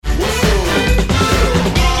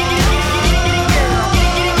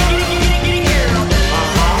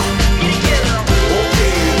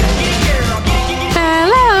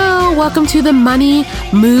welcome to the Money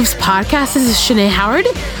Moves podcast. This is Shanae Howard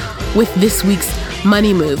with this week's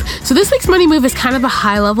Money Move. So this week's Money Move is kind of a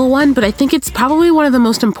high level one, but I think it's probably one of the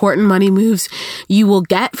most important money moves you will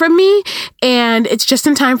get from me. And it's just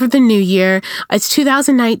in time for the new year. It's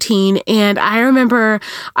 2019. And I remember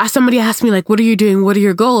somebody asked me, like, what are you doing? What are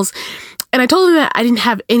your goals? And I told them that I didn't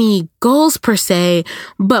have any goals per se,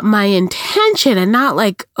 but my intention, and not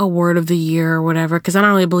like a word of the year or whatever, because I don't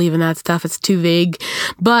really believe in that stuff. It's too vague.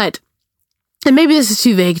 And maybe this is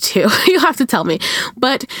too vague too. You'll have to tell me.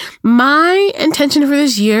 But my intention for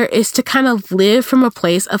this year is to kind of live from a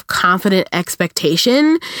place of confident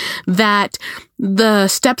expectation that the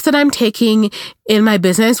steps that I'm taking in my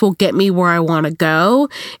business will get me where I want to go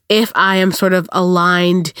if I am sort of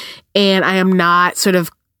aligned and I am not sort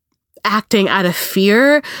of acting out of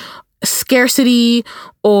fear, scarcity,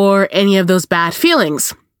 or any of those bad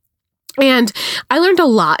feelings. And I learned a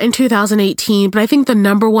lot in 2018, but I think the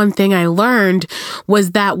number one thing I learned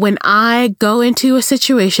was that when I go into a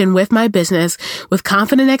situation with my business with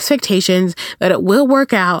confident expectations that it will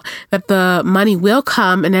work out, that the money will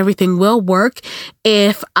come and everything will work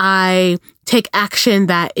if I take action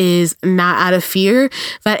that is not out of fear,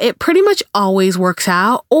 that it pretty much always works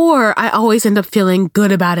out, or I always end up feeling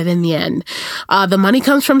good about it in the end. The money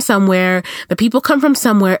comes from somewhere, the people come from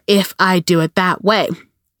somewhere if I do it that way.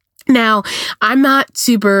 Now, I'm not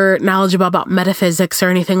super knowledgeable about metaphysics or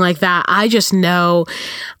anything like that. I just know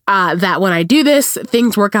that when I do this,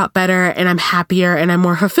 things work out better and I'm happier and I'm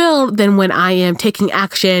more fulfilled than when I am taking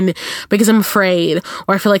action because I'm afraid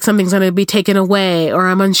or I feel like something's going to be taken away or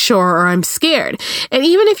I'm unsure or I'm scared. And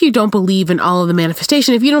even if you don't believe in all of the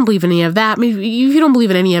manifestation, if you don't believe in any of that, maybe if you don't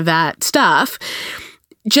believe in any of that stuff,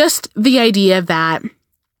 just the idea that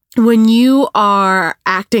when you are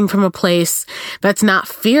acting from a place that's not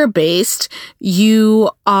fear-based,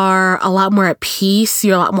 you are a lot more at peace.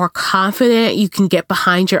 You're a lot more confident. You can get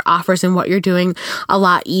behind your offers and what you're doing a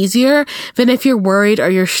lot easier than if you're worried or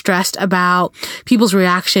you're stressed about people's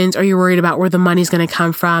reactions or you're worried about where the money's going to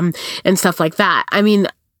come from and stuff like that. I mean,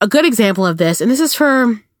 a good example of this, and this is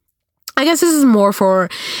for... I guess this is more for,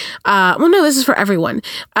 this is for everyone.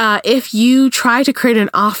 If you try to create an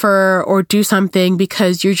offer or do something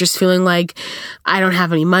because you're just feeling like, I don't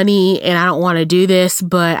have any money and I don't want to do this,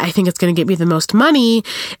 but I think it's going to get me the most money,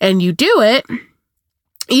 and you do it,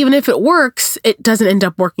 even if it works, it doesn't end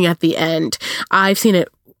up working at the end. I've seen it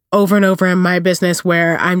over and over in my business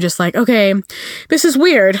where I'm just like, okay, this is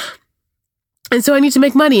weird. And so I need to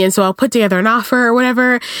make money. And so I'll put together an offer or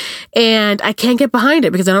whatever, and I can't get behind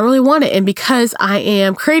it because I don't really want it. And because I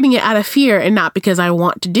am creating it out of fear and not because I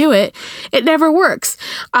want to do it, it never works.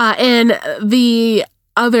 And the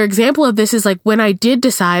other example of this is like when I did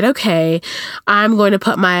decide, okay, I'm going to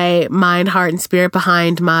put my mind, heart, and spirit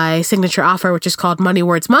behind my signature offer, which is called Money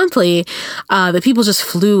Words Monthly. The people just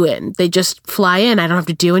flew in. They just fly in. I don't have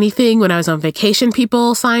to do anything. When I was on vacation,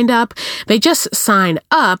 people signed up. They just sign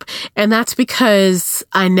up. And that's because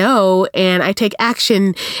I know and I take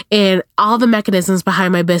action, and all the mechanisms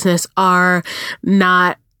behind my business are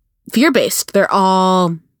not fear-based. They're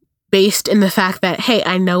all based in the fact that, hey,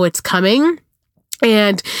 I know it's coming.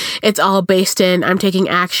 And it's all based in, I'm taking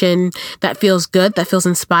action that feels good, that feels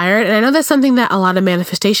inspired. And I know that's something that a lot of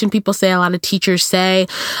manifestation people say, a lot of teachers say,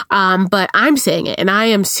 but I'm saying it. And I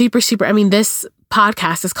am super, this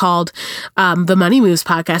podcast is called the Money Moves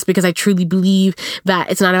podcast because I truly believe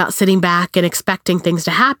that it's not about sitting back and expecting things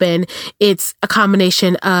to happen. It's a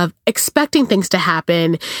combination of expecting things to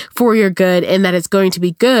happen for your good and that it's going to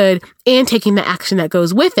be good, and taking the action that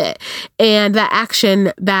goes with it. And that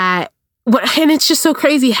action and it's just so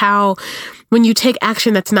crazy how when you take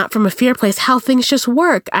action that's not from a fear place, how things just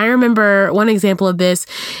work. I remember one example of this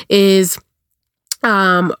is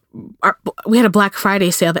we had a Black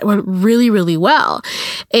Friday sale that went really, really well.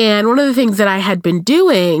 And one of the things that I had been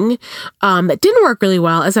doing that didn't work really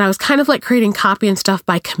well is that I was kind of like creating copy and stuff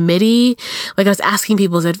by committee. Like I was asking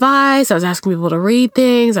people's advice. I was asking people to read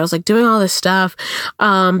things. I was like doing all this stuff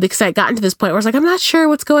because I had gotten to this point where I was like, I'm not sure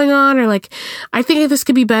what's going on, or like, I think this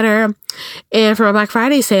could be better. And for my Black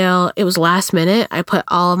Friday sale, it was last minute. I put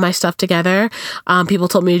all of my stuff together. People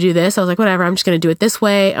told me to do this. I was like, whatever, I'm just going to do it this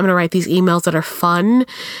way. I'm going to write these emails that are fun,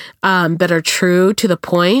 that are true to the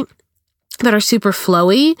point, that are super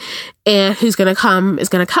flowy, and who's going to come is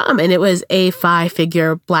going to come. And it was a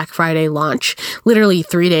 5-figure Black Friday launch, literally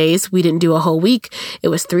 3 days. We didn't do a whole week. It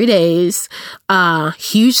was 3 days,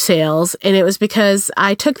 huge sales. And it was because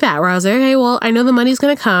I took that where I was like, okay, well, I know the money's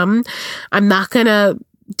going to come. I'm not going to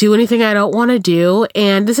do anything I don't want to do.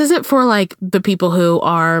 And this isn't for like the people who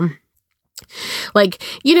are Like,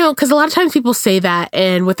 because a lot of times people say that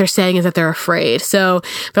and what they're saying is that they're afraid. So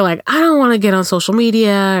they're like, I don't want to get on social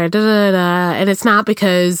media or da da da. And it's not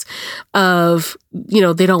because of,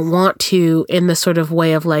 they don't want to in the sort of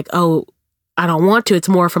way of like, oh, I don't want to. It's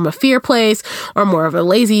more from a fear place or more of a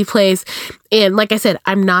lazy place. And like I said,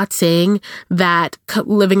 I'm not saying that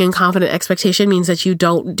living in confident expectation means that you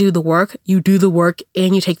don't do the work. You do the work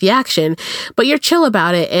and you take the action, but you're chill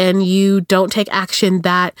about it and you don't take action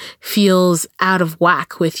that feels out of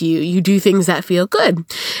whack with you. You do things that feel good.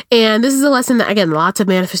 And this is a lesson that, again, lots of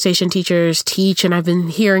manifestation teachers teach, and I've been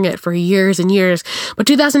hearing it for years and years. But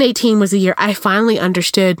 2018 was the year I finally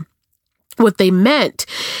understood what they meant.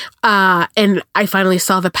 And I finally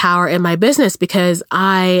saw the power in my business, because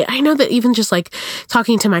I know that even just like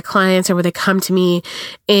talking to my clients, or when they come to me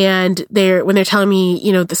and when they're telling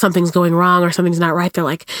me, that something's going wrong or something's not right, they're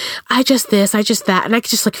like, I just this, I just that. And I can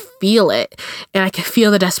just like feel it, and I can feel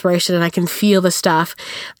the desperation, and I can feel the stuff.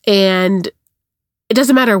 And it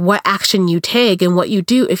doesn't matter what action you take and what you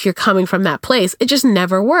do if you're coming from that place. It just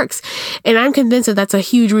never works. And I'm convinced that that's a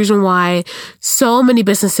huge reason why so many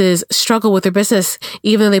businesses struggle with their business,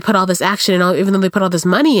 even though they put all this action and even though they put all this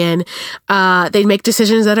money in. They make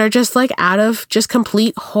decisions that are just like out of just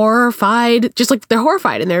complete horrified, just like they're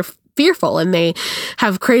horrified and they're fearful, and they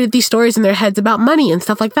have created these stories in their heads about money and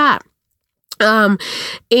stuff like that.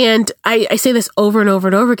 And I say this over and over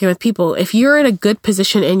and over again with people. If you're in a good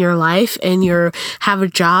position in your life and you have a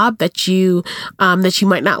job that you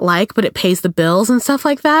might not like, but it pays the bills and stuff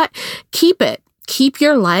like that, keep it. Keep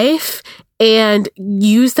your life and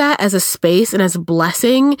use that as a space and as a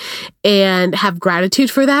blessing, and have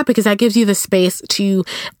gratitude for that, because that gives you the space to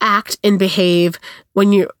act and behave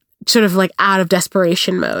when you're sort of like out of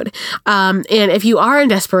desperation mode. And if you are in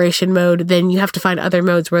desperation mode, then you have to find other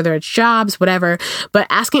modes, whether it's jobs, whatever. But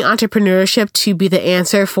asking entrepreneurship to be the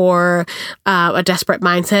answer for a desperate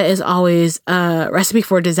mindset is always a recipe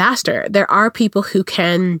for disaster. There are people who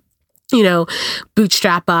can,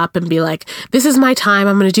 bootstrap up and be like, this is my time,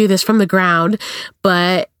 I'm going to do this from the ground.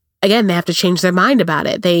 But again, they have to change their mind about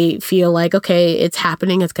it. They feel like, okay, it's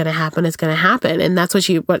happening. It's going to happen. It's going to happen. And that's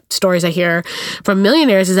what stories I hear from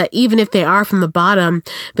millionaires is that even if they are from the bottom,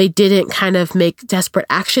 they didn't kind of make desperate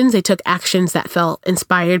actions. They took actions that felt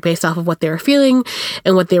inspired based off of what they were feeling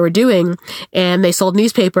and what they were doing. And they sold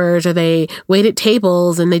newspapers, or they waited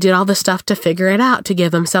tables, and they did all this stuff to figure it out, to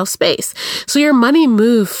give themselves space. So your money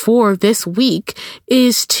move for this week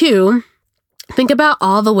is to think about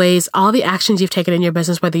all the ways, all the actions you've taken in your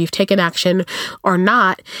business, whether you've taken action or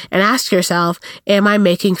not, and ask yourself, am I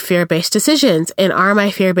making fear-based decisions? And are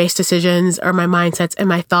my fear-based decisions, or my mindsets and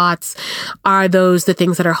my thoughts, are those the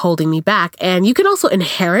things that are holding me back? And you can also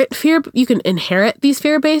inherit fear. You can inherit these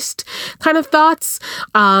fear-based kind of thoughts.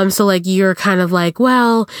 So like you're kind of like,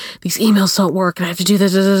 well, these emails don't work and I have to do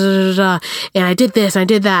this, and I did this and I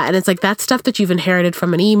did that. And it's like that stuff that you've inherited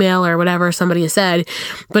from an email or whatever somebody has said.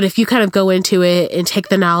 But if you kind of go into it and take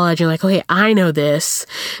the knowledge and like, okay, I know this.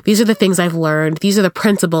 These are the things I've learned. These are the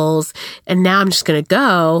principles. And now I'm just going to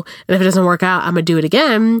go. And if it doesn't work out, I'm going to do it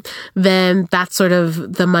again. Then that's sort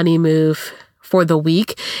of the money move for the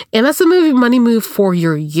week. And that's the money move for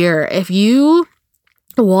your year. If you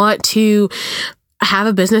want to have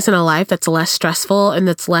a business and a life that's less stressful and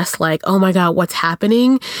that's less like, oh my God, what's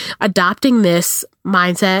happening? Adopting this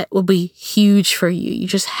mindset will be huge for you. You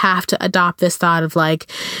just have to adopt this thought of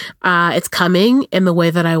like, it's coming in the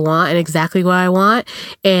way that I want and exactly what I want.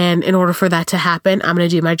 And in order for that to happen, I'm going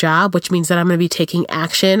to do my job, which means that I'm going to be taking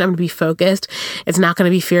action. I'm going to be focused. It's not going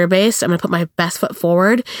to be fear-based. I'm going to put my best foot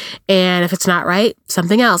forward. And if it's not right,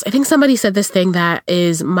 something else. I think somebody said this thing that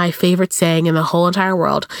is my favorite saying in the whole entire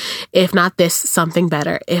world. If not this, something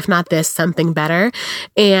better. If not this, something better.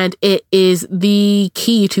 And it is the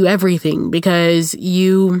key to everything, because if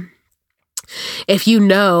you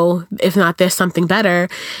know, if not this, something better,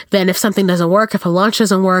 then if something doesn't work, if a launch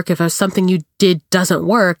doesn't work, if something you did doesn't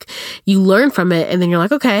work, you learn from it. And then you're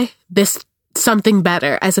like, okay, this something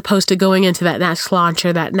better, as opposed to going into that next launch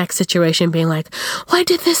or that next situation being like, well, I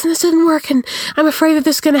did this and this didn't work and I'm afraid that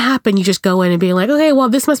this is going to happen. You just go in and being like, okay, well,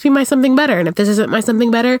 this must be my something better. And if this isn't my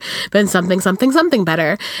something better, then something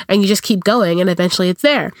better. And you just keep going and eventually it's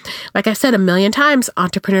there. Like I've said a million times,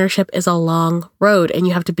 entrepreneurship is a long road and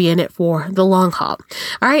you have to be in it for the long haul.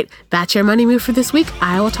 All right. That's your money move for this week.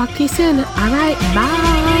 I will talk to you soon. All right.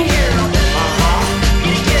 Bye.